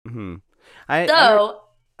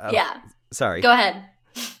Yeah. Sorry. Go ahead.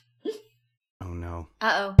 Oh, no.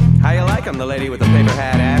 Uh-oh. How you like 'em? The lady with the paper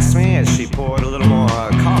hat asked me as she poured a little more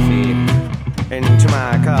coffee into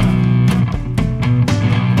my cup.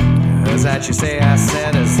 Is that you say, I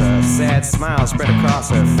said, as a sad smile spread across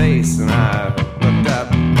her face, and I looked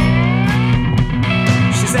up.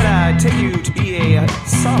 She said, I take you to be a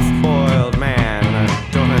soft-boiled man, and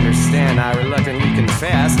I don't understand, I reluctantly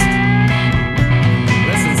confessed.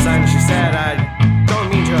 Listen, son, she said, I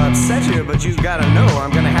don't mean to upset you, but you gotta know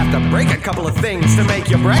I'm gonna have to break a couple of things to make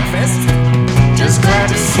your breakfast. Just glad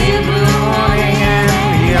to see a blue morning and a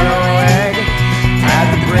yellow egg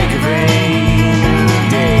at the break of a new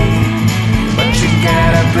day. But you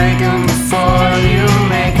gotta break 'em before you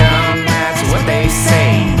make 'em, that's what they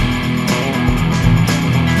say.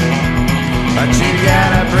 But you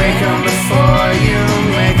gotta break 'em before you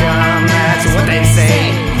make 'em, that's what they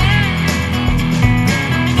say.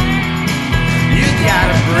 You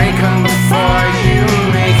gotta break 'em before you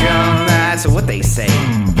make 'em, that's what they say.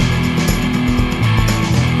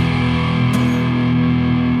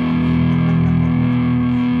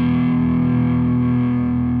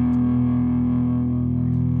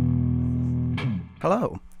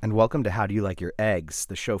 Hello, and welcome to How Do You Like Your Eggs,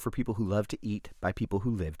 the show for people who love to eat by people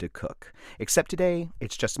who live to cook. Except today,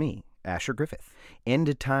 it's just me, Asher Griffith,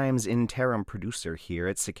 end times interim producer here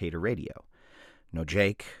at Cicada Radio. No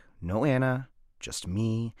Jake, no Anna, just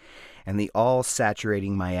me, and the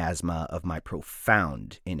all-saturating miasma of my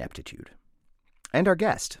profound ineptitude. And our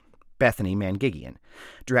guest, Bethanie Mangigian,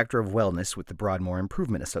 Director of Wellness with the Broadmoore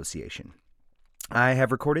Improvement Association. I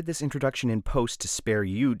have recorded this introduction in post to spare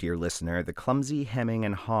you, dear listener, the clumsy hemming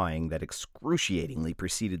and hawing that excruciatingly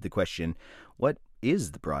preceded the question, what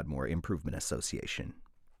is the Broadmoore Improvement Association?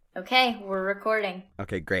 Okay, we're recording.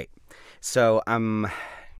 Okay, great. So,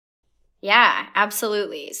 Yeah,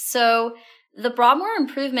 absolutely. So, the Broadmoore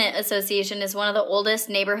Improvement Association is one of the oldest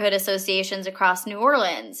neighborhood associations across New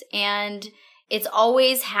Orleans, and it's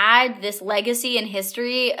always had this legacy and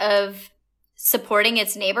history of supporting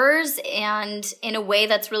its neighbors and in a way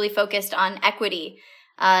that's really focused on equity.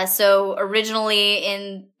 So originally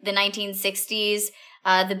in the 1960s,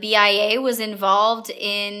 the BIA was involved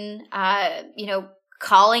in,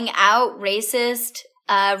 calling out racist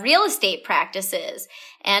real estate practices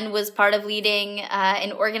and was part of leading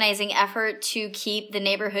an organizing effort to keep the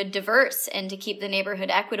neighborhood diverse and to keep the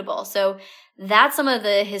neighborhood equitable. So that's some of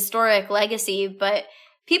the historic legacy, but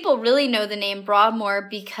people really know the name Broadmoore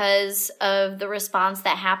because of the response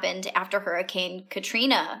that happened after Hurricane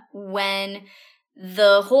Katrina, when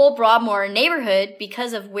the whole Broadmoore neighborhood,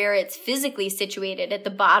 because of where it's physically situated at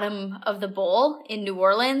the bottom of the bowl in New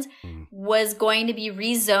Orleans, was going to be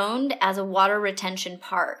rezoned as a water retention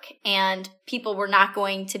park, and people were not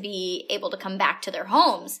going to be able to come back to their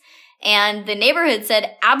homes. And the neighborhood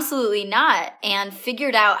said absolutely not, and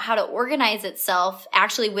figured out how to organize itself,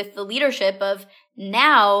 actually with the leadership of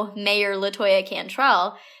now Mayor LaToya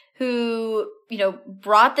Cantrell, who,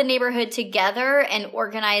 brought the neighborhood together and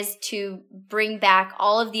organized to bring back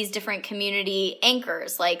all of these different community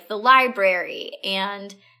anchors, like the library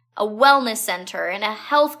and a wellness center and a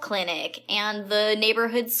health clinic and the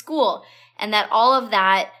neighborhood school. And that all of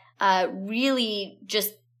that really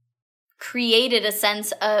just created a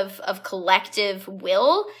sense of collective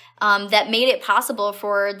will that made it possible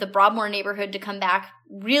for the Broadmoore neighborhood to come back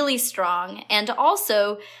really strong, and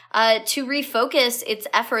also to refocus its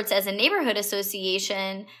efforts as a neighborhood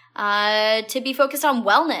association to be focused on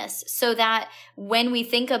wellness, so that when we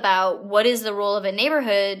think about what is the role of a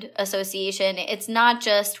neighborhood association, it's not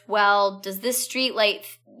just, well, does this street light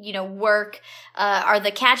work? Are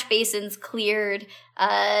the catch basins cleared?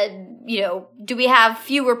 Do we have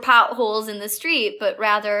fewer potholes in the street? But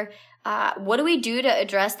rather, what do we do to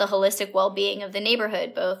address the holistic well-being of the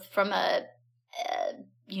neighborhood, both from a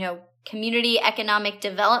community economic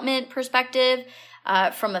development perspective,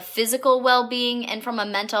 from a physical well-being, and from a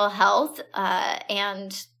mental health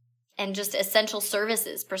and just essential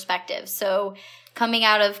services perspective. So coming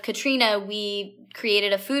out of Katrina, we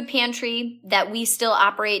created a food pantry that we still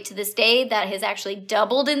operate to this day that has actually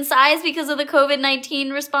doubled in size because of the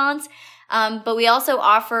COVID-19 response. But we also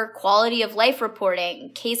offer quality of life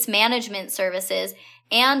reporting, case management services,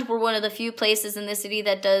 and we're one of the few places in the city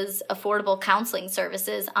that does affordable counseling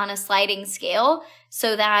services on a sliding scale,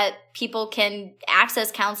 so that people can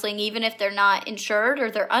access counseling even if they're not insured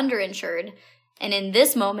or they're underinsured. And in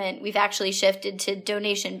this moment, we've actually shifted to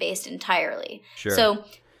donation-based entirely. Sure. So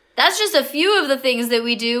that's just a few of the things that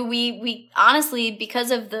we do. We honestly,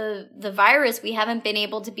 because of the virus, we haven't been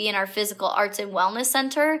able to be in our physical arts and wellness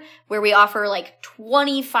center, where we offer like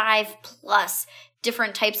 25 plus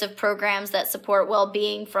different types of programs that support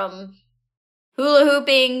well-being, from hula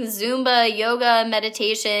hooping, Zumba, yoga,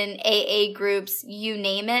 meditation, AA groups, you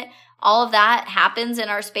name it. All of that happens in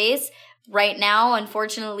our space. Right now,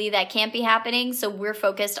 unfortunately, that can't be happening, so we're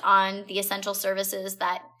focused on the essential services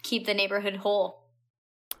that keep the neighborhood whole.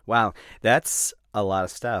 Wow, that's a lot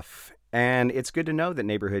of stuff. And it's good to know that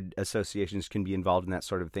neighborhood associations can be involved in that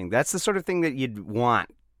sort of thing. That's the sort of thing that you'd want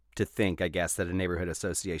to think, I guess, that a neighborhood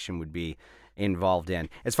association would be involved in.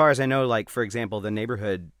 As far as I know, like, for example, the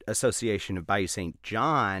Neighborhood Association of Bayou St.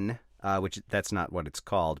 John, which that's not what it's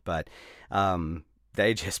called, but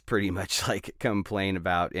they just pretty much like complain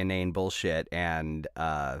about inane bullshit and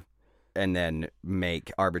then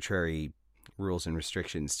make arbitrary rules and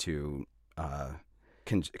restrictions to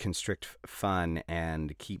constrict fun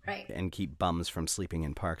and keep bums from sleeping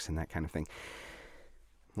in parks and that kind of thing.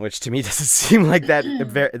 Which to me doesn't seem like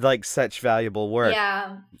that like such valuable work.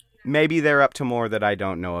 Yeah. Maybe they're up to more that I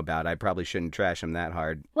don't know about. I probably shouldn't trash them that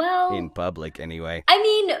hard. Well, in public anyway. I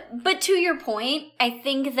mean, but to your point, I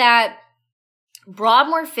think that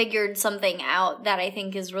Broadmoore figured something out that I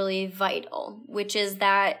think is really vital, which is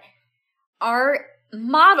that our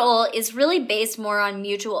model is really based more on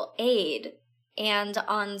mutual aid and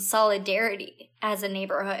on solidarity as a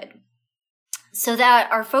neighborhood. So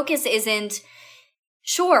that our focus isn't,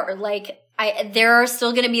 sure, like, there are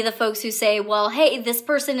still going to be the folks who say, well, hey, this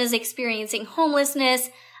person is experiencing homelessness.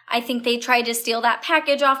 I think they tried to steal that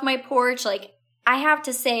package off my porch. Like, I have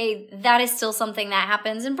to say that is still something that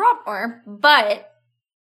happens in Broadmoore. But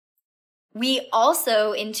we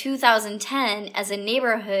also, in 2010, as a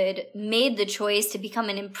neighborhood, made the choice to become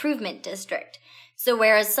an improvement district. So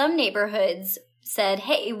whereas some neighborhoods said,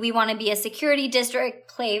 hey, we want to be a security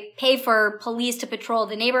district, pay for police to patrol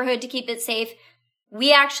the neighborhood to keep it safe,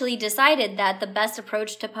 we actually decided that the best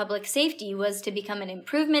approach to public safety was to become an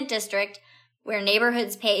improvement district where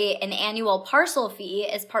neighborhoods pay an annual parcel fee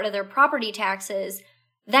as part of their property taxes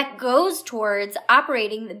that goes towards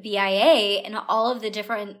operating the BIA and all of the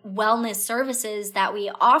different wellness services that we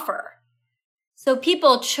offer. So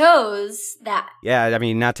people chose that. Yeah, I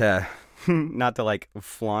mean, not to like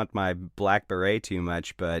flaunt my black beret too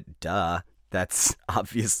much, but that's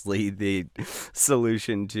obviously the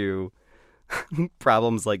solution to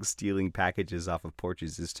problems like stealing packages off of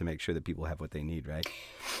porches, is to make sure that people have what they need, right?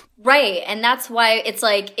 Right. And that's why it's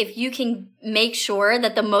like, if you can make sure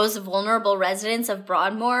that the most vulnerable residents of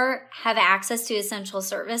Broadmoore have access to essential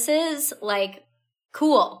services, like,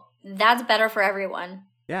 cool. That's better for everyone.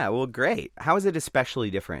 Yeah, well, great. How is it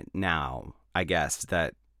especially different now, I guess,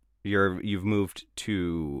 that you've moved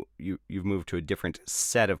to a different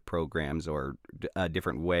set of programs, or a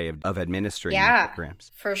different way of administering the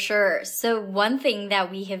programs? For sure. So one thing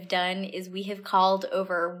that we have done is we have called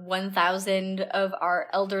over 1,000 of our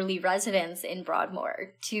elderly residents in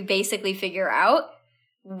Broadmoore to basically figure out,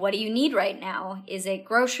 what do you need right now? Is it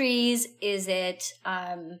groceries? Is it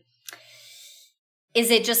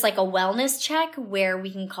just like a wellness check where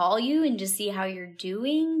we can call you and just see how you're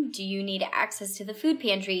doing? Do you need access to the food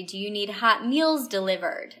pantry? Do you need hot meals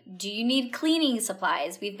delivered? Do you need cleaning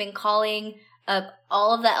supplies? We've been calling up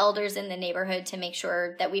all of the elders in the neighborhood to make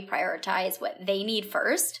sure that we prioritize what they need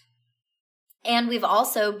first. And we've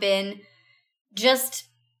also been just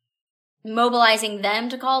mobilizing them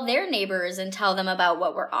to call their neighbors and tell them about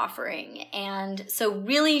what we're offering. And so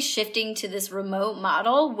really shifting to this remote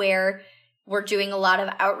model where we're doing a lot of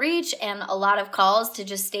outreach and a lot of calls to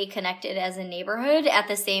just stay connected as a neighborhood, at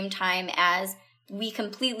the same time as we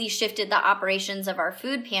completely shifted the operations of our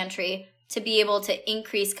food pantry to be able to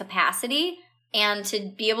increase capacity and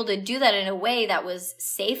to be able to do that in a way that was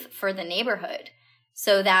safe for the neighborhood,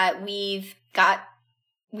 so that we've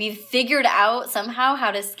figured out somehow how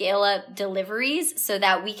to scale up deliveries so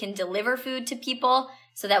that we can deliver food to people,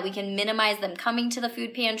 so that we can minimize them coming to the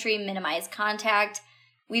food pantry, minimize contact.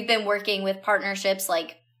 We've been working with partnerships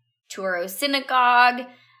like Touro Synagogue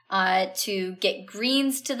to get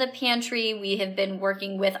greens to the pantry. We have been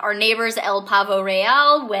working with our neighbors El Pavo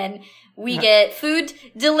Real when we get food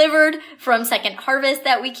delivered from Second Harvest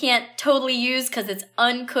that we can't totally use because it's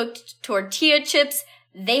uncooked tortilla chips.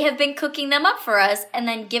 They have been cooking them up for us and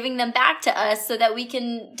then giving them back to us so that we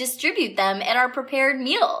can distribute them at our prepared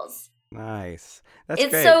meals. Nice. That's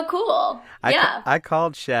It's great. so cool. I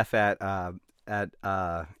called Chef at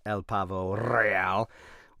El Pavo Real,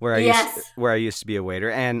 where I used to be a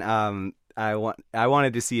waiter, and I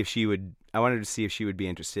wanted to see if she would be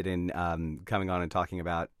interested in coming on and talking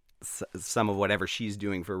about some of whatever she's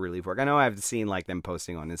doing for relief work. I know I've seen like them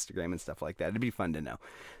posting on Instagram and stuff like that. It'd be fun to know,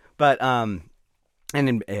 but and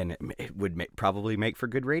it would probably make for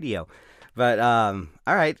good radio. But all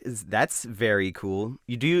right, that's very cool.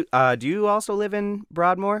 Do you also live in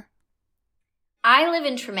Broadmoor? I live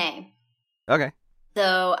in Treme. Okay.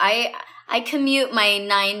 So I commute my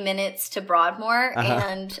 9 minutes to Broadmoor,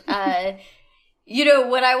 and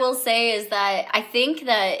what I will say is that I think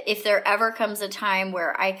that if there ever comes a time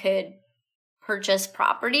where I could purchase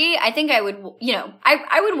property, I think I would,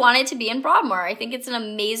 I would want it to be in Broadmoor. I think it's an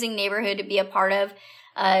amazing neighborhood to be a part of.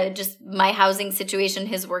 Just my housing situation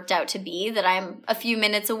has worked out to be that I'm a few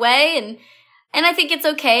minutes away, and I think it's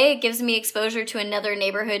okay. It gives me exposure to another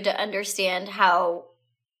neighborhood to understand how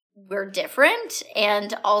we're different,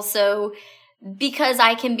 and also because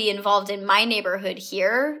I can be involved in my neighborhood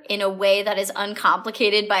here in a way that is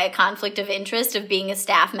uncomplicated by a conflict of interest of being a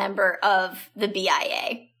staff member of the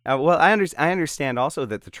BIA. Well, I understand also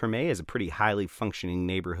that the Treme is a pretty highly functioning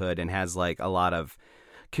neighborhood and has like a lot of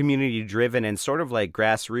community-driven and sort of like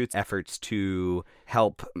grassroots efforts to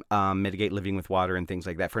help mitigate living with water and things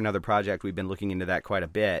like that. For another project, we've been looking into that quite a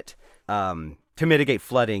bit to mitigate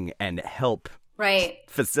flooding and help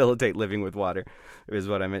facilitate living with water is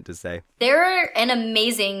what I meant to say. They're an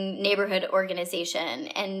amazing neighborhood organization,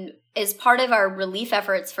 and as part of our relief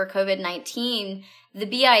efforts for COVID-19, the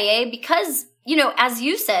BIA, because, as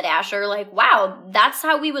you said, Asher, like, wow, that's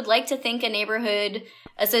how we would like to think a neighborhood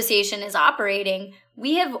association is operating.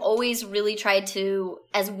 We have always really tried to,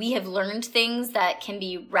 as we have learned things that can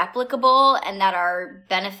be replicable and that are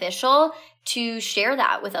beneficial, to share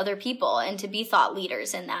that with other people and to be thought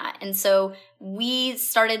leaders in that. And so we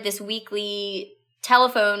started this weekly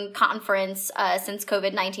telephone conference since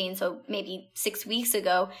COVID-19, so maybe 6 weeks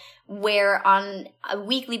ago, where on a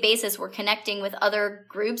weekly basis we're connecting with other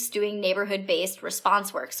groups doing neighborhood-based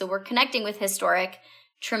response work. So we're connecting with historic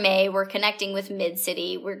Treme, we're connecting with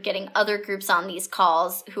Mid-City, we're getting other groups on these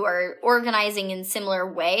calls who are organizing in similar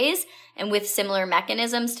ways and with similar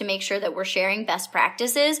mechanisms to make sure that we're sharing best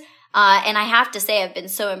practices. And I have to say, I've been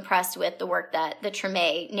so impressed with the work that the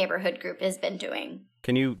Treme neighborhood group has been doing.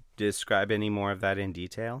 Can you describe any more of that in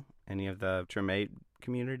detail? Any of the Treme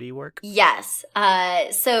community work? Yes.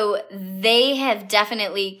 So they have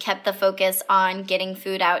definitely kept the focus on getting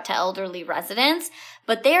food out to elderly residents,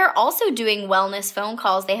 but they are also doing wellness phone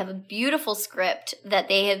calls. They have a beautiful script that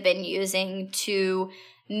they have been using to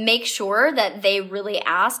make sure that they really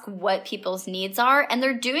ask what people's needs are. And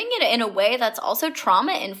they're doing it in a way that's also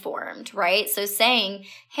trauma informed, right? So saying,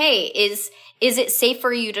 hey, is it safe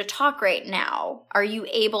for you to talk right now? Are you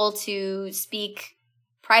able to speak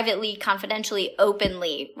privately, confidentially,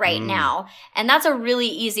 openly right now? And that's a really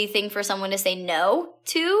easy thing for someone to say no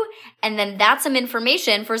to. And then that's some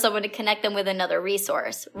information for someone to connect them with another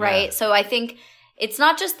resource, right? Yeah. So I think it's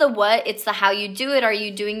not just the what, it's the how you do it. Are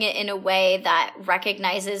you doing it in a way that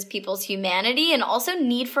recognizes people's humanity and also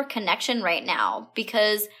need for connection right now?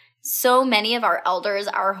 Because so many of our elders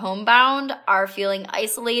are homebound, are feeling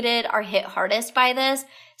isolated, are hit hardest by this.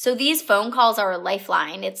 So these phone calls are a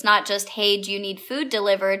lifeline. It's not just, hey, do you need food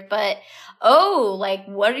delivered? But, oh, like,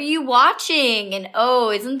 what are you watching? And,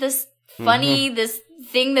 oh, isn't this funny, this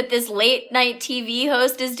thing that this late night TV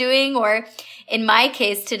host is doing? Or in my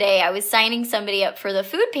case today, I was signing somebody up for the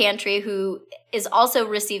food pantry who is also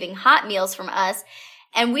receiving hot meals from us.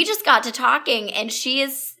 And we just got to talking, and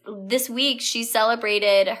this week, she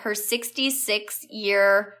celebrated her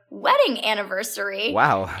 66-year wedding anniversary.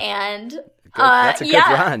 Wow. And that's a good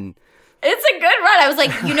run. It's a good run. I was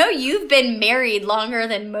like, you've been married longer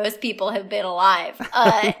than most people have been alive.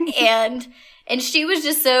 And she was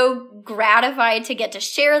just so gratified to get to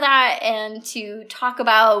share that and to talk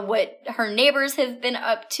about what her neighbors have been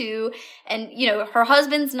up to. And, her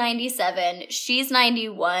husband's 97, she's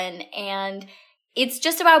 91, and it's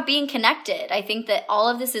just about being connected. I think that all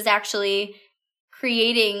of this is actually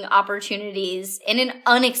creating opportunities in an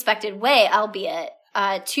unexpected way, albeit,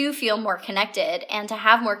 to feel more connected and to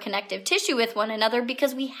have more connective tissue with one another,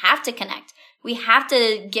 because we have to connect. We have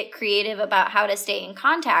to get creative about how to stay in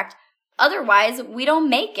contact. Otherwise, we don't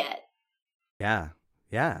make it. Yeah.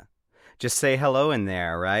 Yeah. Just say hello in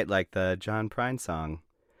there, right? Like the John Prine song.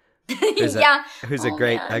 Who's a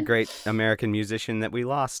great American musician that we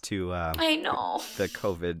lost to I know. The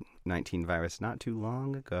COVID-19 virus not too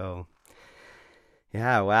long ago.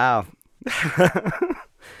 Yeah, wow.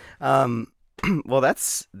 Well,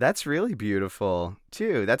 that's really beautiful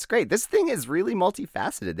too. That's great. This thing is really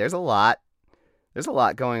multifaceted. There's a lot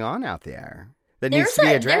going on out there that needs to be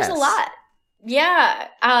addressed. There's a lot. Yeah.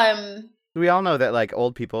 We all know that like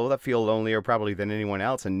old people that feel lonelier probably than anyone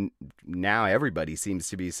else, and now everybody seems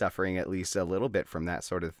to be suffering at least a little bit from that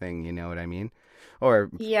sort of thing. You know what I mean? Or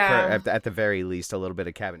at the very least, a little bit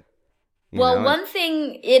of cabin. Well, one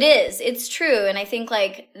thing it's true. And I think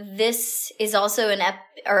like this is also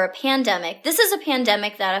a pandemic. This is a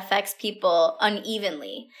pandemic that affects people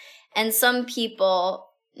unevenly. And some people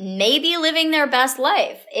may be living their best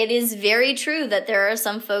life. It is very true that there are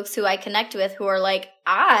some folks who I connect with who are like,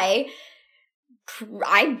 I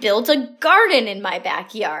built a garden in my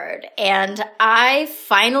backyard and I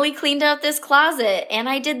finally cleaned out this closet and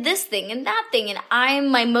I did this thing and that thing and I'm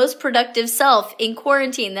my most productive self in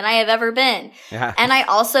quarantine than I have ever been. Yeah. And I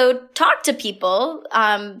also talk to people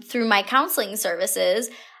through my counseling services.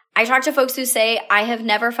 I talk to folks who say, I have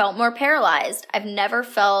never felt more paralyzed. I've never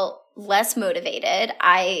felt less motivated.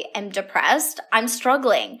 I am depressed. I'm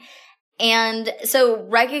struggling. And so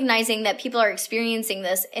recognizing that people are experiencing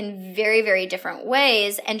this in very, very different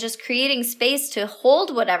ways and just creating space to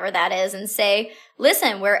hold whatever that is and say,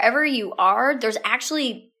 listen, wherever you are, there's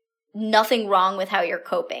actually nothing wrong with how you're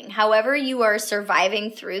coping. However you are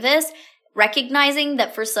surviving through this, recognizing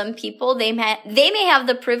that for some people, they may have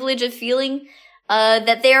the privilege of feeling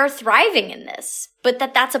that they are thriving in this, but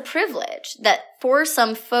that's a privilege. That for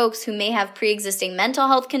some folks who may have pre-existing mental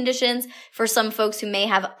health conditions, for some folks who may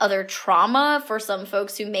have other trauma, for some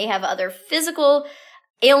folks who may have other physical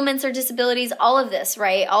ailments or disabilities, all of this,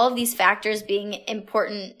 right? All of these factors being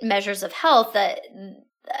important measures of health that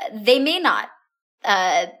they may not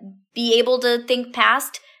be able to think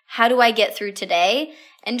past, how do I get through today?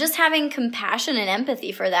 And just having compassion and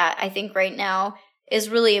empathy for that, I think right now is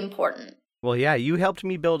really important. Well, yeah, you helped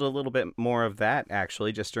me build a little bit more of that,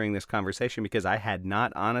 actually, just during this conversation, because I had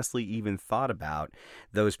not honestly even thought about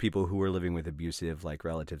those people who were living with abusive, like,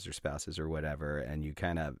 relatives or spouses or whatever, and you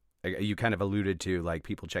kind of alluded to, like,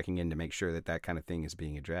 people checking in to make sure that kind of thing is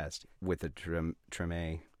being addressed with the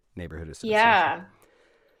Treme Neighborhood Association. Yeah,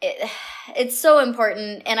 it's so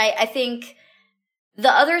important, and I think the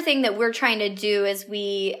other thing that we're trying to do is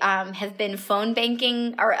we have been phone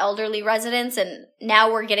banking our elderly residents, and now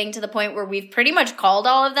we're getting to the point where we've pretty much called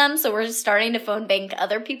all of them, so we're starting to phone bank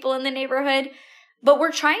other people in the neighborhood. But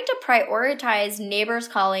we're trying to prioritize neighbors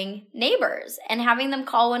calling neighbors and having them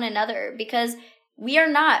call one another, because we are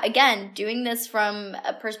not, again, doing this from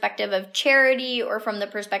a perspective of charity or from the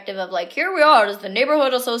perspective of like, here we are as the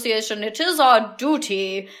neighborhood association, it is our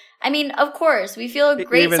duty. I mean, of course, we feel a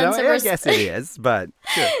great sense of responsibility. I guess it is, but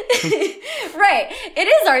sure. Right. It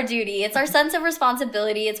is our duty. It's our sense of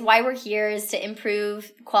responsibility. It's why we're here, is to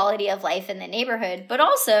improve quality of life in the neighborhood. But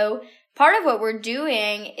also, part of what we're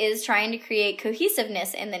doing is trying to create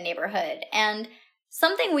cohesiveness in the neighborhood. And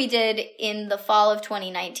something we did in the fall of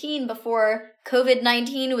 2019, before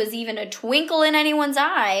COVID-19 was even a twinkle in anyone's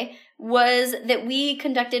eye, was that we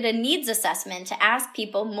conducted a needs assessment to ask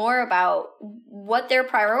people more about what their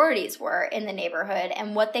priorities were in the neighborhood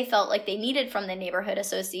and what they felt like they needed from the neighborhood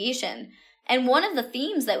association. And one of the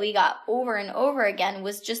themes that we got over and over again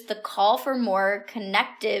was just the call for more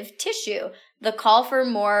connective tissue, the call for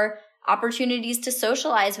more opportunities to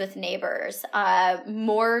socialize with neighbors,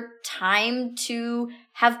 more time to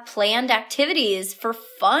have planned activities for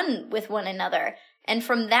fun with one another. And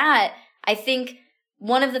from that, I think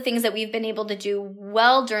one of the things that we've been able to do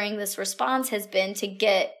well during this response has been to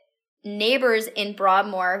get neighbors in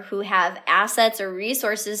Broadmoore who have assets or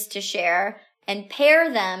resources to share and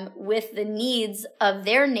pair them with the needs of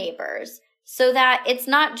their neighbors, so that it's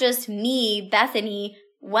not just me, Bethanie,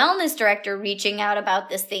 wellness director, reaching out about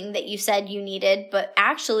this thing that you said you needed, but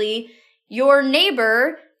actually your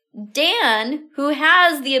neighbor, Dan, who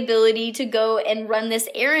has the ability to go and run this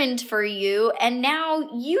errand for you, and now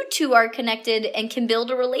you two are connected and can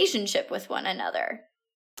build a relationship with one another.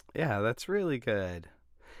 Yeah, that's really good.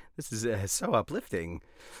 This is so uplifting.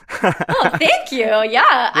 Oh, thank you.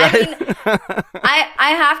 Yeah. Right? I mean, I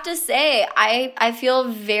have to say, I feel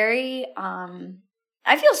very,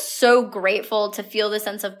 I feel so grateful to feel the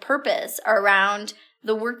sense of purpose around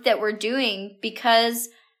the work that we're doing, because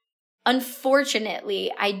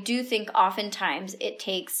unfortunately, I do think oftentimes it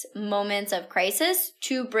takes moments of crisis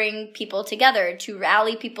to bring people together, to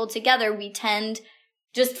rally people together. We tend,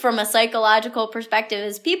 just from a psychological perspective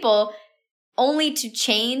as people, only to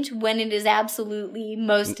change when it is absolutely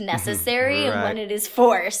most necessary. Right. And when it is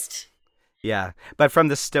forced. Yeah, but from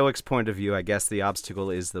the Stoics' point of view, I guess the obstacle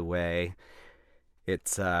is the way.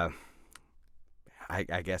 It's, I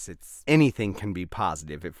guess it's, anything can be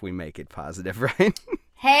positive if we make it positive, right?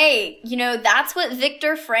 Hey, that's what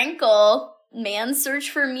Viktor Frankl, Man's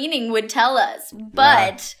Search for Meaning, would tell us.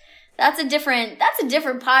 But That's a different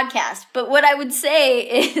podcast. But what I would say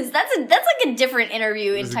is that's like a different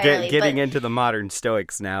interview entirely. Getting into the modern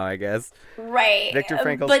Stoics now, I guess. Right. Viktor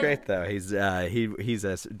Frankl's great though. He's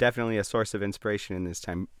definitely a source of inspiration in this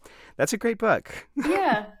time. That's a great book.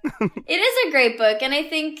 Yeah. It is a great book, and I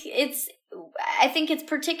think it's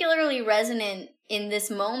particularly resonant in this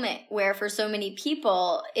moment where for so many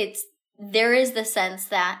people there is the sense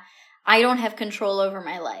that I don't have control over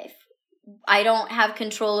my life. I don't have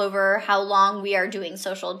control over how long we are doing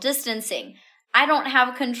social distancing. I don't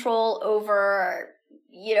have control over,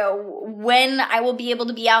 when I will be able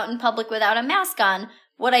to be out in public without a mask on.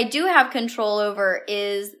 What I do have control over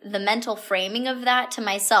is the mental framing of that to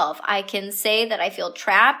myself. I can say that I feel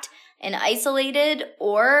trapped and isolated,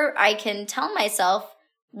 or I can tell myself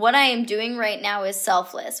what I am doing right now is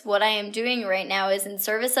selfless. What I am doing right now is in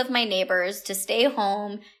service of my neighbors, to stay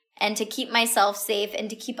home and to keep myself safe and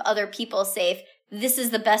to keep other people safe. This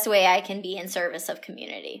is the best way I can be in service of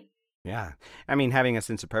community. Yeah. I mean, having a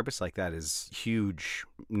sense of purpose like that is huge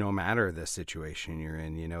no matter the situation you're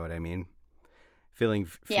in, you know what I mean? Feeling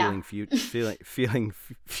futile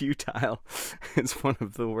is one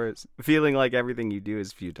of the worst. Feeling like everything you do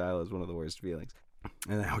is futile is one of the worst feelings.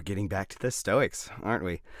 And now we're getting back to the Stoics, aren't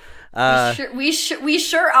we? We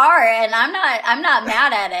sure are, and I'm not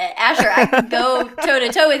mad at it. Asher, I can go toe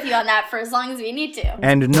to toe with you on that for as long as we need to.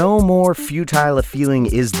 And no more futile a feeling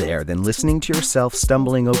is there than listening to yourself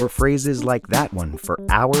stumbling over phrases like that one for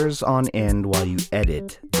hours on end while you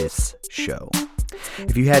edit this show.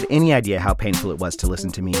 If you had any idea how painful it was to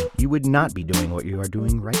listen to me, you would not be doing what you are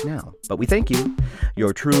doing right now. But we thank you.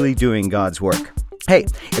 You're truly doing God's work. Hey,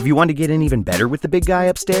 if you want to get in even better with the big guy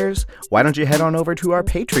upstairs, why don't you head on over to our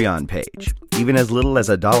Patreon page? Even as little as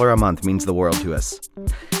 $1 a month means the world to us.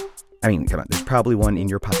 I mean, come on, there's probably one in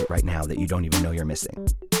your pocket right now that you don't even know you're missing.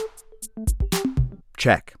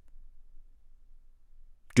 Check.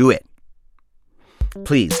 Do it.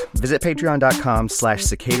 Please visit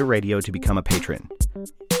patreon.com/cicada radio to become a patron.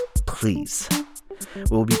 Please.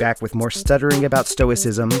 We'll be back with more stuttering about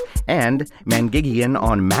stoicism and Mangigian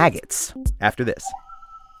on maggots after this.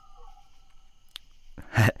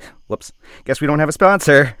 Whoops. Guess we don't have a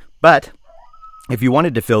sponsor. But if you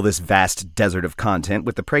wanted to fill this vast desert of content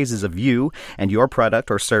with the praises of you and your product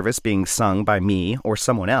or service being sung by me or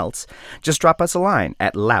someone else, just drop us a line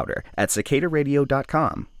at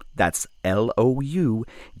louder@cicadaradio.com. That's LOUDER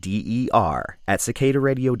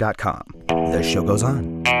 @cicadaradio.com. The show goes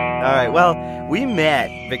on. All right, well, we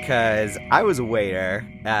met because I was a waiter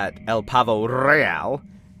at El Pavo Real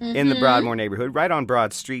in the Broadmoore neighborhood, right on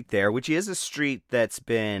Broad Street there, which is a street that's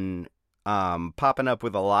been popping up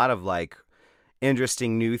with a lot of,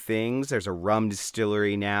 interesting new things. There's a rum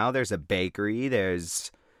distillery now. There's a bakery.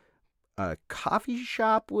 There's a coffee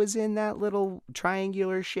shop was in that little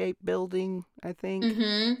triangular-shaped building, I think.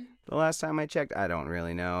 Mm-hmm. The last time I checked, I don't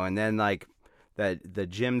really know. And then, the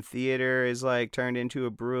gym theater is, turned into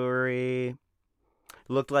a brewery.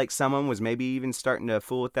 Looked like someone was maybe even starting to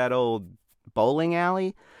fool with that old bowling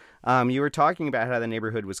alley. You were talking about how the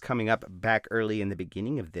neighborhood was coming up back early in the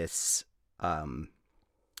beginning of this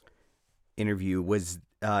interview. Is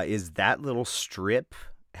that little strip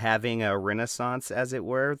having a renaissance, as it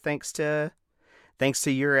were, thanks to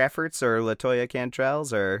your efforts, or LaToya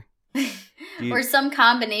Cantrell's, or or some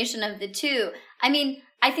combination of the two? I mean,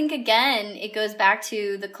 I think, again, it goes back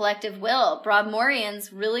to the collective will.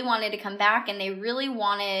 Broadmoorians really wanted to come back, and they really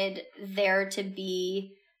wanted there to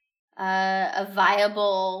be a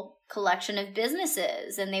viable collection of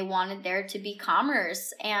businesses, and they wanted there to be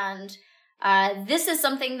commerce. And this is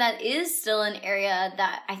something that is still an area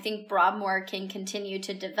that I think Broadmoore can continue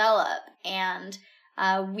to develop. And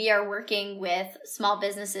we are working with small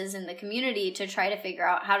businesses in the community to try to figure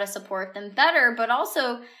out how to support them better, but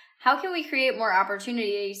also how can we create more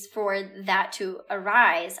opportunities for that to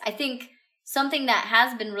arise? I think something that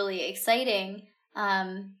has been really exciting,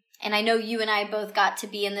 and I know you and I both got to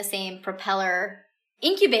be in the same Propeller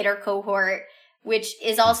incubator cohort, which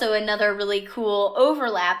is also another really cool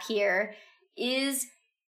overlap here, is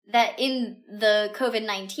that in the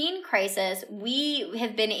COVID-19 crisis, we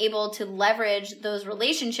have been able to leverage those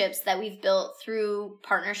relationships that we've built through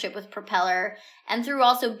partnership with Propeller and through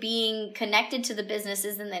also being connected to the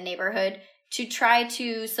businesses in the neighborhood to try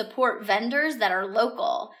to support vendors that are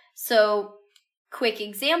local. So, quick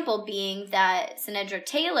example being that Sinedra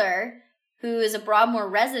Taylor, who is a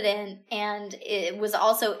Broadmoore resident and it was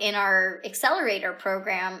also in our accelerator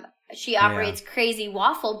program, she operates Crazy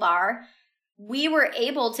Waffle Bar. We were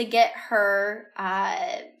able to get her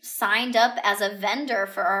signed up as a vendor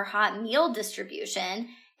for our hot meal distribution.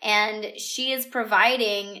 And she is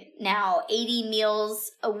providing now 80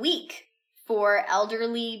 meals a week for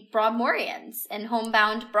elderly Broadmoorians and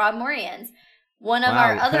homebound Broadmoorians. One of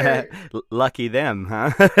our other... Lucky them,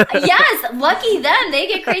 huh? Yes, lucky them. They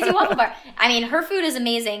get crazy waffle bar. I mean, her food is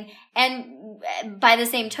amazing. And by the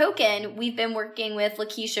same token, we've been working with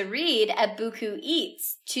Lakeisha Reed at Buku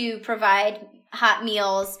Eats to provide hot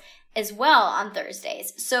meals as well on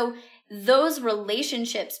Thursdays. So those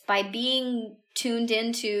relationships, by being tuned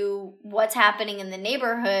into what's happening in the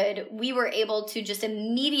neighborhood, we were able to just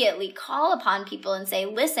immediately call upon people and say,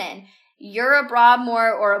 listen, you're a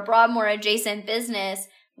Broadmoor or a Broadmoor adjacent business.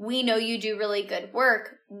 We know you do really good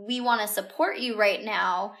work. We want to support you right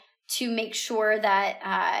now to make sure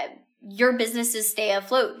that your businesses stay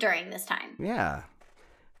afloat during this time. Yeah.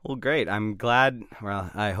 Well, great. I'm glad. Well,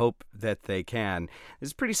 I hope that they can.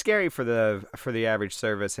 It's pretty scary for the average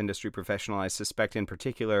service industry professional. I suspect, in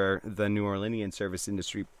particular, the New Orleanian service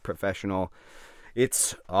industry professional.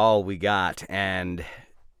 It's all we got, and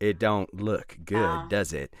it don't look good,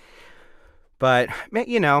 does it? But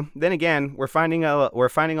then again, we're finding a lot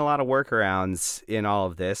of workarounds in all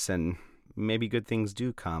of this, and maybe good things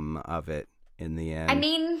do come of it in the end. I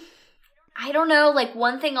mean, I don't know. Like,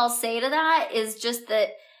 one thing I'll say to that is just that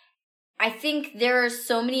I think there are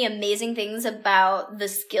so many amazing things about the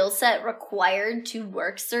skill set required to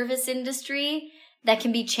work service industry that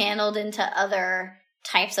can be channeled into other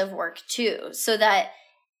types of work too. So that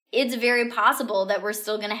it's very possible that we're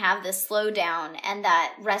still going to have this slowdown and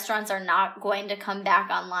that restaurants are not going to come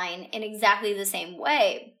back online in exactly the same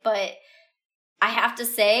way. But I have to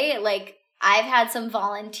say, like, I've had some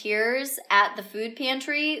volunteers at the food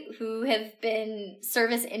pantry who have been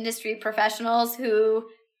service industry professionals who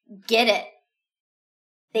get it.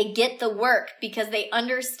 They get the work because they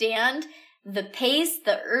understand the pace,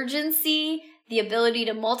 the urgency, the ability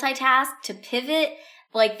to multitask, to pivot,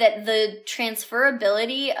 like that the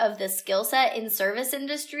transferability of the skill set in service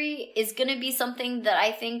industry is going to be something that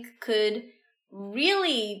I think could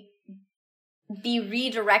really be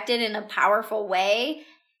redirected in a powerful way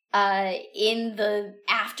in the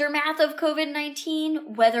aftermath of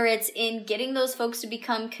COVID-19, whether it's in getting those folks to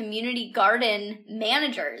become community garden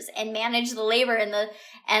managers and manage the labor and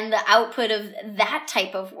the output of that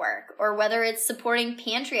type of work, or whether it's supporting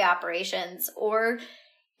pantry operations, or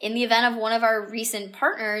in the event of one of our recent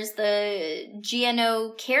partners, the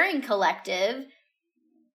GNO Caring Collective,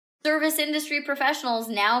 service industry professionals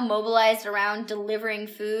now mobilized around delivering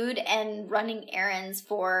food and running errands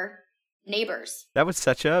for neighbors. That was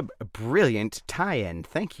such a brilliant tie-in.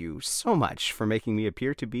 Thank you so much for making me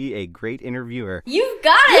appear to be a great interviewer. You've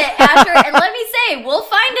got it, Asher. And let me say, we'll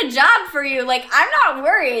find a job for you. Like, I'm not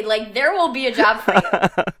worried. Like, there will be a job for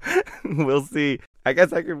you. We'll see. I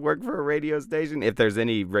guess I could work for a radio station if there's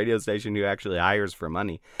any radio station who actually hires for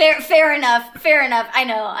money. Fair enough. I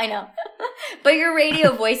know. But your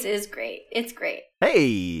radio voice is great. It's great.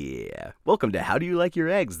 Hey, welcome to How Do You Like Your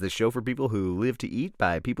Eggs, the show for people who live to eat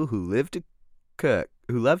by people who live to cook,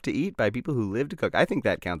 who love to eat by people who live to cook. I think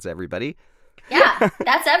that counts everybody. Yeah,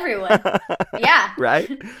 that's everyone. Yeah.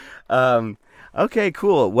 Right? Okay,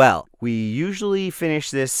 cool. Well, we usually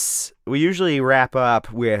wrap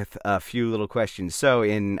up with a few little questions. So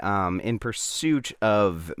in pursuit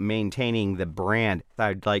of maintaining the brand,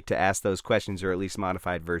 I'd like to ask those questions, or at least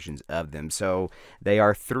modified versions of them. So they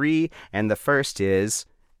are 3, and the first is,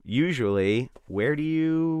 usually, where do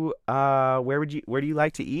you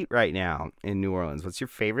like to eat right now in New Orleans? What's your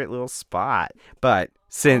favorite little spot? But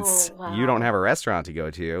since you don't have a restaurant to go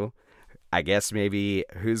to, I guess maybe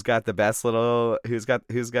who's got the best little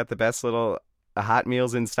hot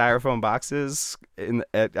meals in styrofoam boxes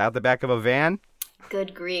out the back of a van?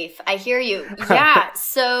 Good grief. I hear you. Yeah.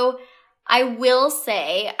 So I will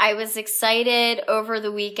say I was excited over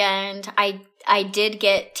the weekend. I did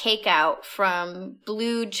get takeout from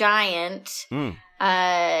Blue Giant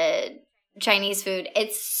Chinese food.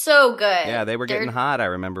 It's so good. Yeah, they were getting hot, I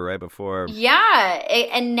remember, right before. Yeah,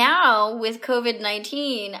 and now with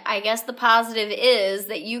COVID-19, I guess the positive is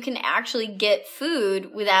that you can actually get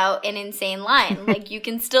food without an insane line. Like, you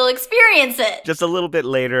can still experience it. Just a little bit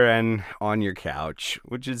later and on your couch,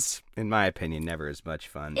 which is, in my opinion, never as much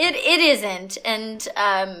fun. It isn't. And,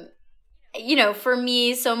 for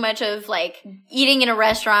me, so much of like eating in a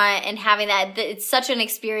restaurant and having that, it's such an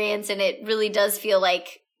experience, and it really does feel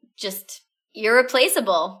like just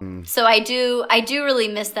irreplaceable. So I do really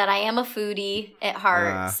miss that. I am a foodie at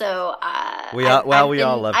heart. So we all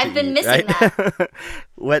love to eat. I've been missing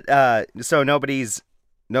right? that. So nobody's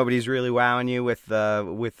Nobody's really wowing you with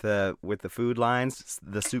the food lines,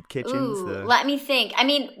 the soup kitchens. Ooh, let me think. I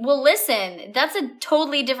mean, well, listen, that's a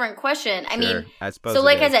totally different question. Sure, I mean, I suppose so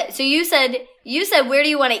like it is. I said, so you said, where do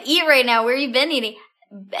you want to eat right now? Where you been eating?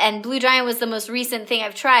 And Blue Giant was the most recent thing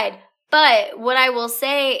I've tried. But what I will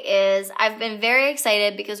say is I've been very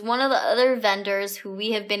excited because one of the other vendors who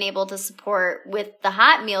we have been able to support with the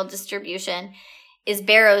hot meal distribution is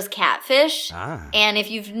Barrow's Catfish. And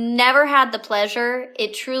if you've never had the pleasure,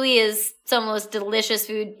 it truly is some of the most delicious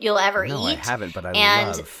food you'll ever eat. No, I haven't, but I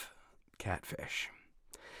love catfish.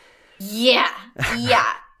 Yeah.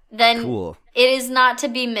 Then cool. It is not to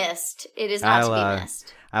be missed. It is not to be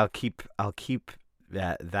missed. I'll keep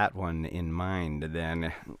that one in mind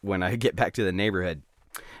then when I get back to the neighborhood.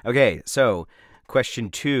 Okay, so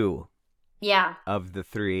question 2 of the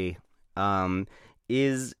 3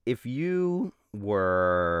 is if you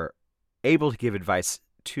were able to give advice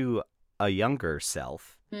to a younger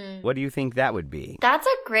self, what do you think that would be? That's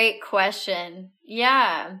a great question.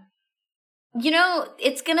 Yeah. You know,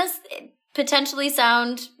 it's going to potentially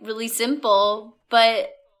sound really simple,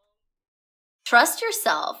 but trust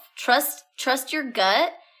yourself. Trust your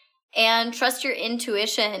gut and trust your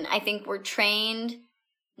intuition. I think we're trained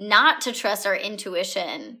not to trust our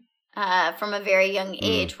intuition from a very young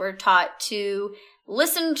age. We're taught to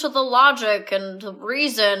listen to the logic and the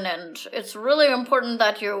reason, and it's really important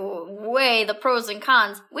that you weigh the pros and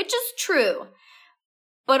cons, which is true.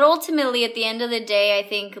 But ultimately, at the end of the day, I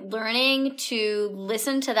think learning to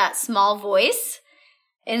listen to that small voice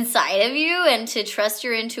inside of you and to trust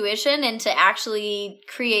your intuition and to actually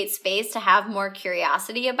create space to have more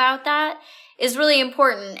curiosity about that is really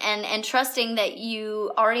important. And trusting that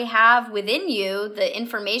you already have within you the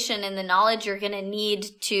information and the knowledge you're going to need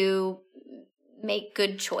to make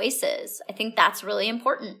good choices. I think that's really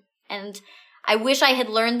important. And I wish I had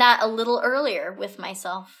learned that a little earlier with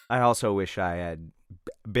myself. I also wish I had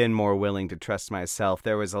been more willing to trust myself.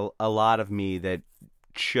 There was a lot of me that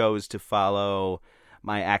chose to follow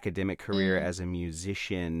my academic career as a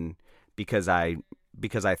musician because I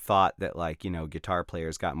thought that, like, you know, guitar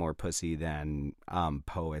players got more pussy than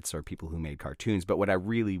poets or people who made cartoons. But what I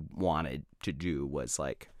really wanted to do was,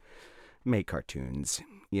 like, make cartoons,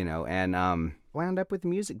 you know, and wound up with a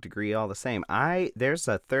music degree all the same. There's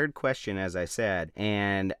a third question, as I said,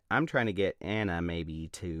 and I'm trying to get Anna maybe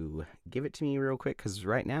to give it to me real quick because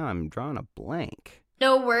right now I'm drawing a blank.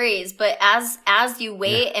 No worries, but as you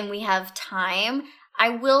wait and we have time, I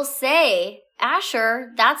will say,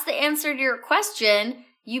 Asher, that's the answer to your question.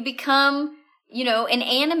 You become, you know, an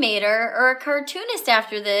animator or a cartoonist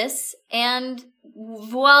after this, and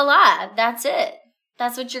voila, that's it.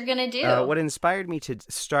 That's what you're going to do. What inspired me to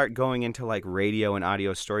start going into, like, radio and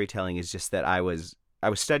audio storytelling is just that I was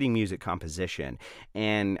studying music composition,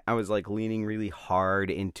 and I was, like, leaning really hard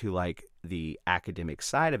into, like, the academic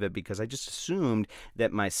side of it because I just assumed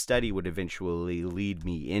that my study would eventually lead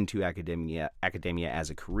me into academia as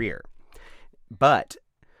a career. But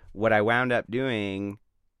what I wound up doing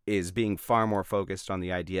is being far more focused on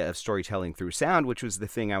the idea of storytelling through sound, which was the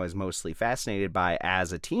thing I was mostly fascinated by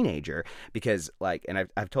as a teenager. Because, like, and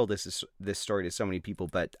I've told this story to so many people,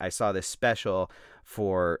 but I saw this special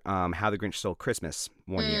for How the Grinch Stole Christmas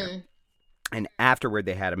one year, and afterward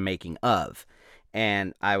they had a making of,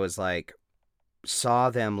 and I was like, saw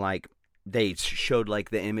them, like, they showed, like,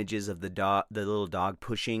 the images of the little dog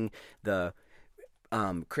pushing the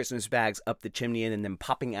Christmas bags up the chimney and then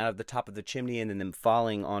popping out of the top of the chimney and then them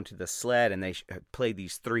falling onto the sled, and they played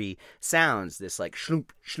these 3 sounds, this, like, shloop,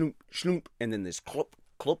 shloop, shloop, and then this clop,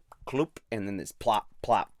 clop, clop, and then this plop,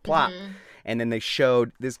 plop, plop. And then they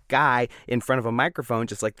showed this guy in front of a microphone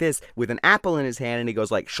just like this with an apple in his hand, and he goes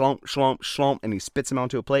like shlomp, shlomp, shlomp, and he spits him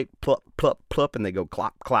onto a plate, plop, plop, plop, and they go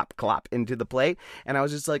clop, clop, clop into the plate. And I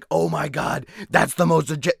was just like, oh my God, that's the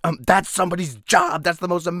most, that's somebody's job. That's the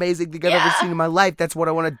most amazing thing I've ever seen in my life. That's what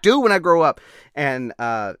I want to do when I grow up. And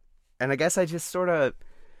I guess I just sort of,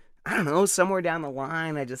 I don't know, somewhere down the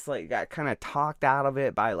line, I just, like, got kind of talked out of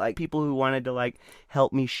it by, like, people who wanted to, like,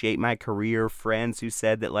 help me shape my career, friends who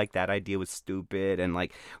said that, like, that idea was stupid, and,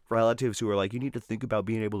 like, relatives who were like, you need to think about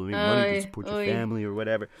being able to make money to support your family or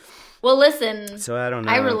whatever. Well, listen. So I don't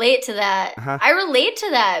know. I relate to that. I relate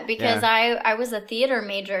to that because I was a theater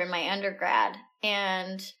major in my undergrad,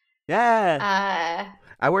 and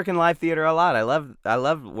I work in live theater a lot. I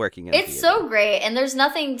love working in theater. It's so great. And there's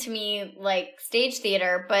nothing to me like stage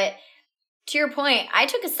theater. But to your point, I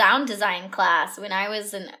took a sound design class when I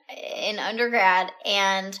was in undergrad.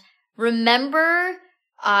 And remember,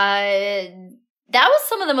 that was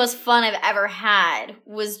some of the most fun I've ever had,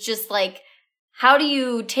 was just like how do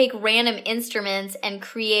you take random instruments and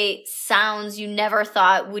create sounds you never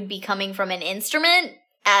thought would be coming from an instrument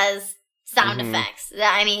as sound effects?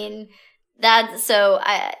 I mean, that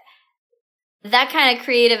kind of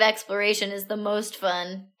creative exploration is the most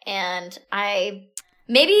fun. And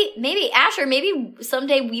maybe Asher, maybe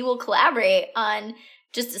someday we will collaborate on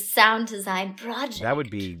just a sound design project. That would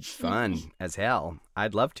be fun as hell.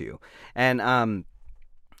 I'd love to. And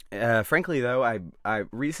frankly, though, I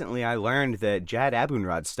recently learned that Jad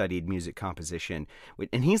Abumrad studied music composition,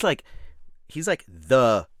 and he's like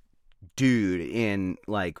the dude in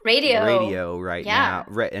like radio right now,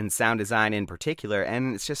 and sound design in particular.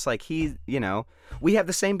 And it's just like we have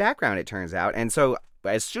the same background, it turns out. And so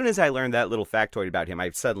as soon as I learned that little factoid about him, I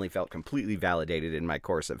suddenly felt completely validated in my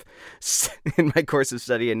course of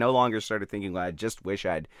study, and no longer started thinking, well, I just wish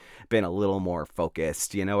I'd been a little more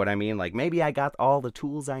focused. You know what I mean? Like maybe I got all the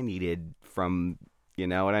tools I needed from, you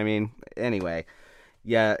know what I mean? Anyway,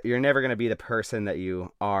 yeah, you're never going to be the person that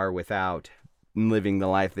you are without living the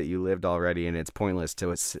life that you lived already, and it's pointless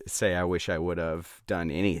to say I wish I would have done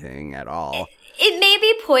anything at all. It may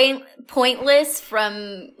be pointless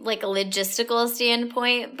from like a logistical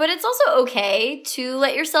standpoint, but it's also okay to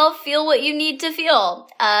let yourself feel what you need to feel.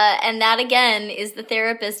 And that again is the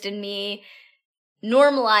therapist in me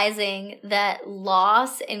normalizing that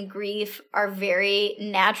loss and grief are very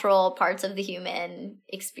natural parts of the human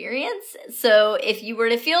experience. So if you were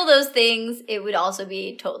to feel those things, it would also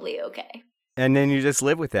be totally okay. And then you just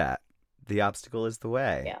live with that. The obstacle is the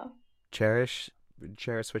way. Yeah. Cherish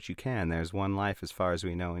what you can. There's one life as far as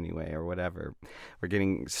we know anyway, or whatever. We're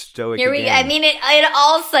getting stoic again. I mean, it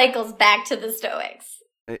all cycles back to the Stoics.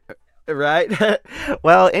 Right?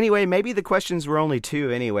 Well, anyway, maybe the questions were only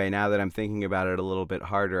 2 anyway, now that I'm thinking about it a little bit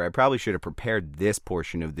harder. I probably should have prepared this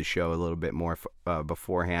portion of the show a little bit more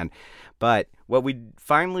beforehand. But what we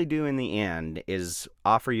finally do in the end is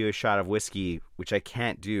offer you a shot of whiskey, which I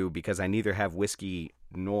can't do because I neither have whiskey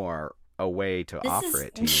nor a way to offer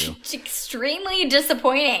it to you. Extremely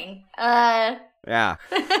disappointing. Yeah.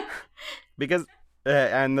 Because,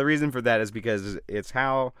 and the reason for that is because it's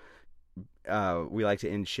how we like to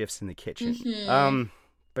end shifts in the kitchen. Mm-hmm.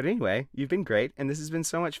 But anyway, you've been great, and this has been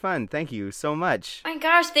so much fun. Thank you so much. My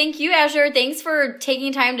gosh, thank you, Asher. Thanks for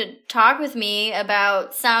taking time to talk with me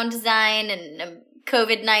about sound design and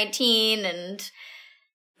COVID-19 and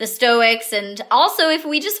the Stoics. And also, if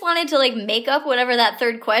we just wanted to like make up whatever that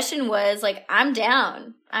third question was, like, I'm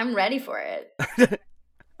down. I'm ready for it.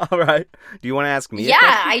 All right. Do you want to ask me?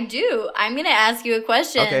 Yeah, I do. I'm going to ask you a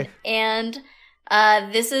question. Okay. And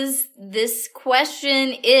this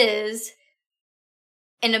question is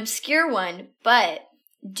an obscure one, but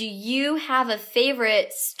do you have a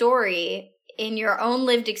favorite story in your own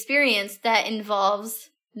lived experience that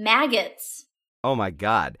involves maggots? Oh my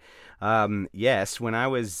God. Yes, when I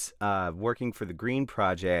was working for the Green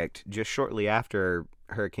Project just shortly after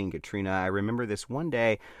Hurricane Katrina, I remember this one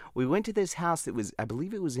day we went to this house that was, I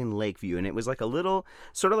believe it was in Lakeview, and it was like a little,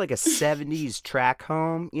 sort of like a 70s track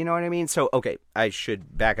home, you know what I mean? So, okay, I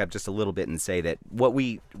should back up just a little bit and say that what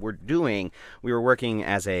we were doing, we were working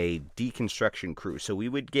as a deconstruction crew, so we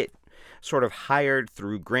would get sort of hired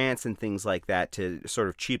through grants and things like that to sort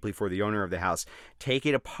of cheaply for the owner of the house take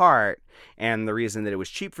it apart. And the reason that it was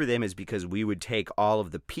cheap for them is because we would take all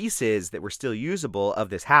of the pieces that were still usable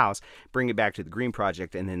of this house, bring it back to the Green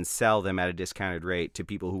Project, and then sell them at a discounted rate to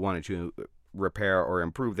people who wanted to repair or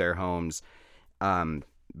improve their homes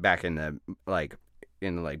back in the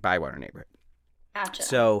Bywater neighborhood. Gotcha.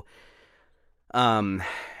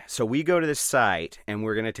 So we go to this site, and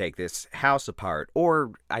we're going to take this house apart.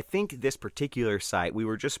 Or I think this particular site, we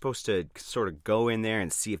were just supposed to sort of go in there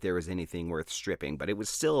and see if there was anything worth stripping. But it was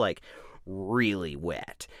still, like, really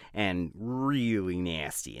wet and really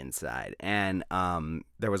nasty inside. And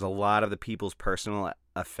there was a lot of the people's personal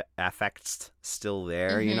effects still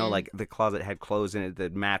there. Mm-hmm. You know, like the closet had clothes in it. The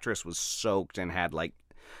mattress was soaked and had, like,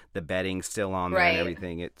 the bedding still on there and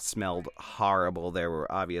everything. It smelled horrible. There were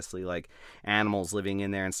obviously like animals living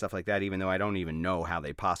in there and stuff like that, even though I don't even know how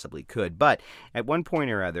they possibly could. But at one point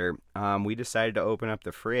or other, we decided to open up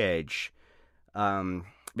the fridge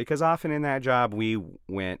because often in that job we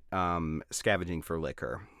went scavenging for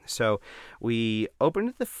liquor. So we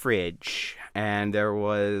opened the fridge, and there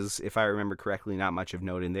was, if I remember correctly, not much of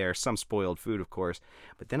note in there. Some spoiled food, of course.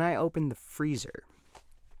 But then I opened the freezer,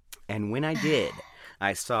 and when I did,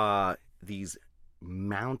 I saw these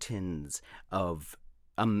mountains of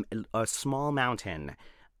a small mountain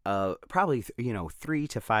probably 3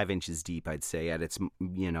 to 5 inches deep, I'd say, at its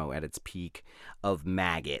at its peak, of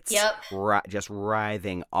maggots. Yep. Just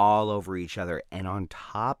writhing all over each other, and on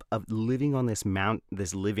top of living on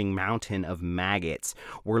this living mountain of maggots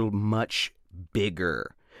were much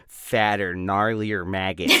bigger, fatter, gnarlier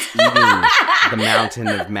maggots eating the mountain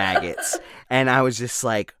of maggots. And I was just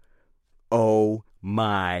like, oh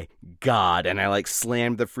my God. And I like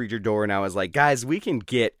slammed the freezer door and I was like, guys, we can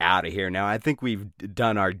get out of here now. I think we've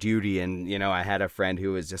done our duty. And, I had a friend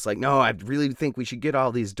who was just like, no, I really think we should get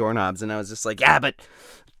all these doorknobs. And I was just like, yeah, but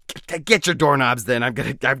get your doorknobs then. I'm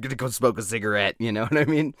gonna go smoke a cigarette. You know what I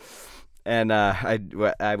mean? And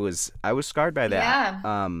I was scarred by that.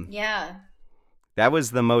 Yeah. That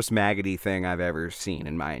was the most maggoty thing I've ever seen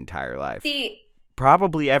in my entire life.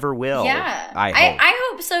 Probably ever will. Yeah. I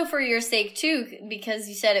hope so for your sake too, because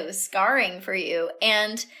you said it was scarring for you.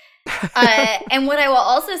 And and what I will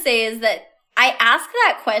also say is that I ask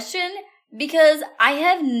that question because I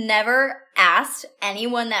have never asked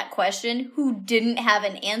anyone that question who didn't have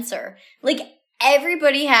an answer. Like,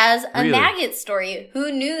 everybody has a maggot story.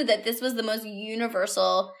 Who knew that this was the most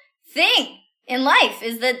universal thing in life,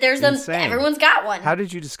 is that there's everyone's got one. How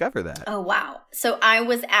did you discover that? Oh, wow. So I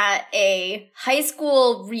was at a high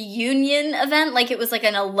school reunion event. Like, it was like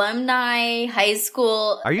an alumni high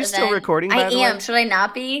school Are you event. Still recording, by the way? I am. Should I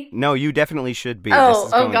not be? No, you definitely should be.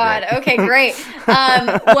 Oh God. Great. Okay, great.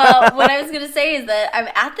 Well, what I was going to say is that I'm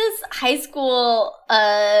at this high school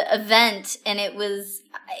event, and it was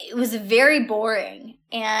very boring.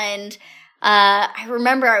 And I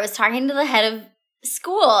remember I was talking to the head of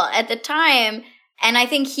school at the time, and I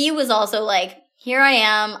think he was also like, here I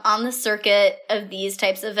am on the circuit of these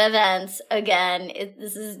types of events again.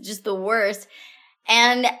 This is just the worst.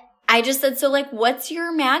 And I just said, so like, what's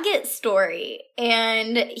your maggot story?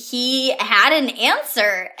 And he had an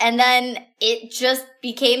answer. And then it just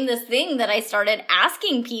became this thing that I started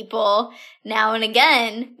asking people now and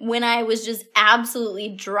again when I was just absolutely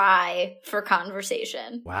dry for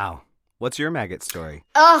conversation. Wow. What's your maggot story?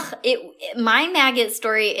 My maggot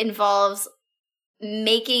story involves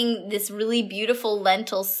making this really beautiful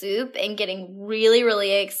lentil soup and getting really,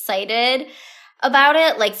 really excited about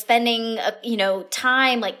it. Like spending,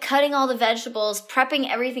 time, like cutting all the vegetables, prepping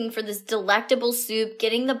everything for this delectable soup,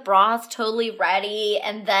 getting the broth totally ready,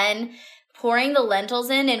 and then pouring the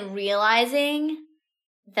lentils in and realizing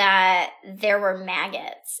that there were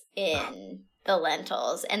maggots in the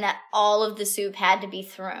lentils, and that all of the soup had to be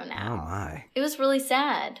thrown out. Oh my. It was really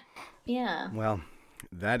sad. Yeah. Well,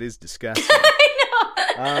 that is disgusting.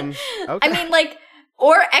 I know. Okay. I mean, like,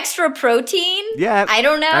 or extra protein? Yeah. I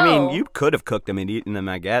don't know. I mean, you could have cooked them and eaten them,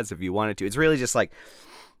 I guess, if you wanted to. It's really just like,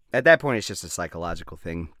 at that point, it's just a psychological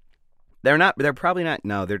thing. They're probably not,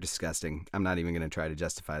 no, they're disgusting. I'm not even going to try to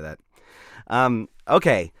justify that.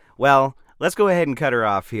 Okay. Well, let's go ahead and cut her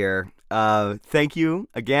off here. Thank you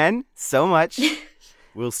again so much.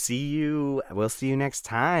 We'll see you next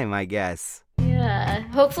time, I guess. Yeah.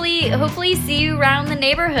 Hopefully see you around the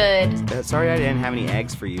neighborhood. Sorry I didn't have any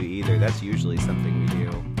eggs for you either. That's usually something we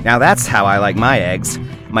do. Now that's how I like my eggs.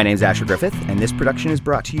 My name's Asher Griffith, and this production is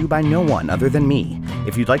brought to you by no one other than me.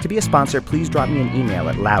 If you'd like to be a sponsor, please drop me an email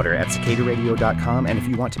at louder@cicadaradio.com, and if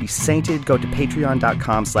you want to be sainted, go to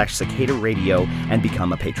patreon.com/cicadaradio and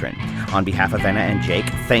become a patron. On behalf of Anna and Jake,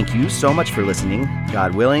 thank you so much for listening.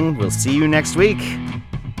 God willing, we'll see you next week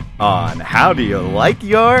on How Do You Like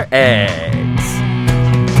Your Eggs?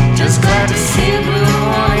 Just glad to see a blue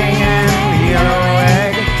morning and a yellow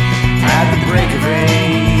egg at the break of day.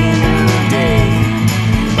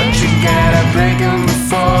 But you gotta break them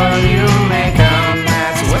before you make them,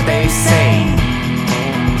 that's what they say.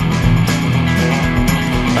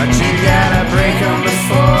 But you gotta break them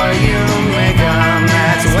before you make them,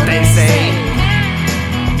 that's what they say.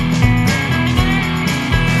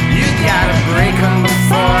 You gotta break them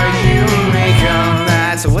before you make them,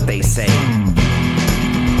 that's what they say.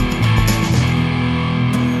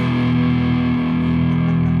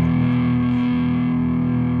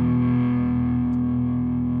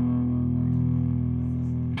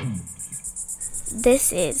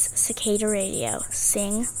 This is Cicada Radio.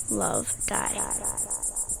 Sing, love, die.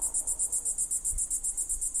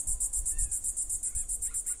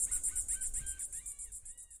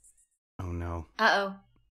 Oh no. Uh-oh.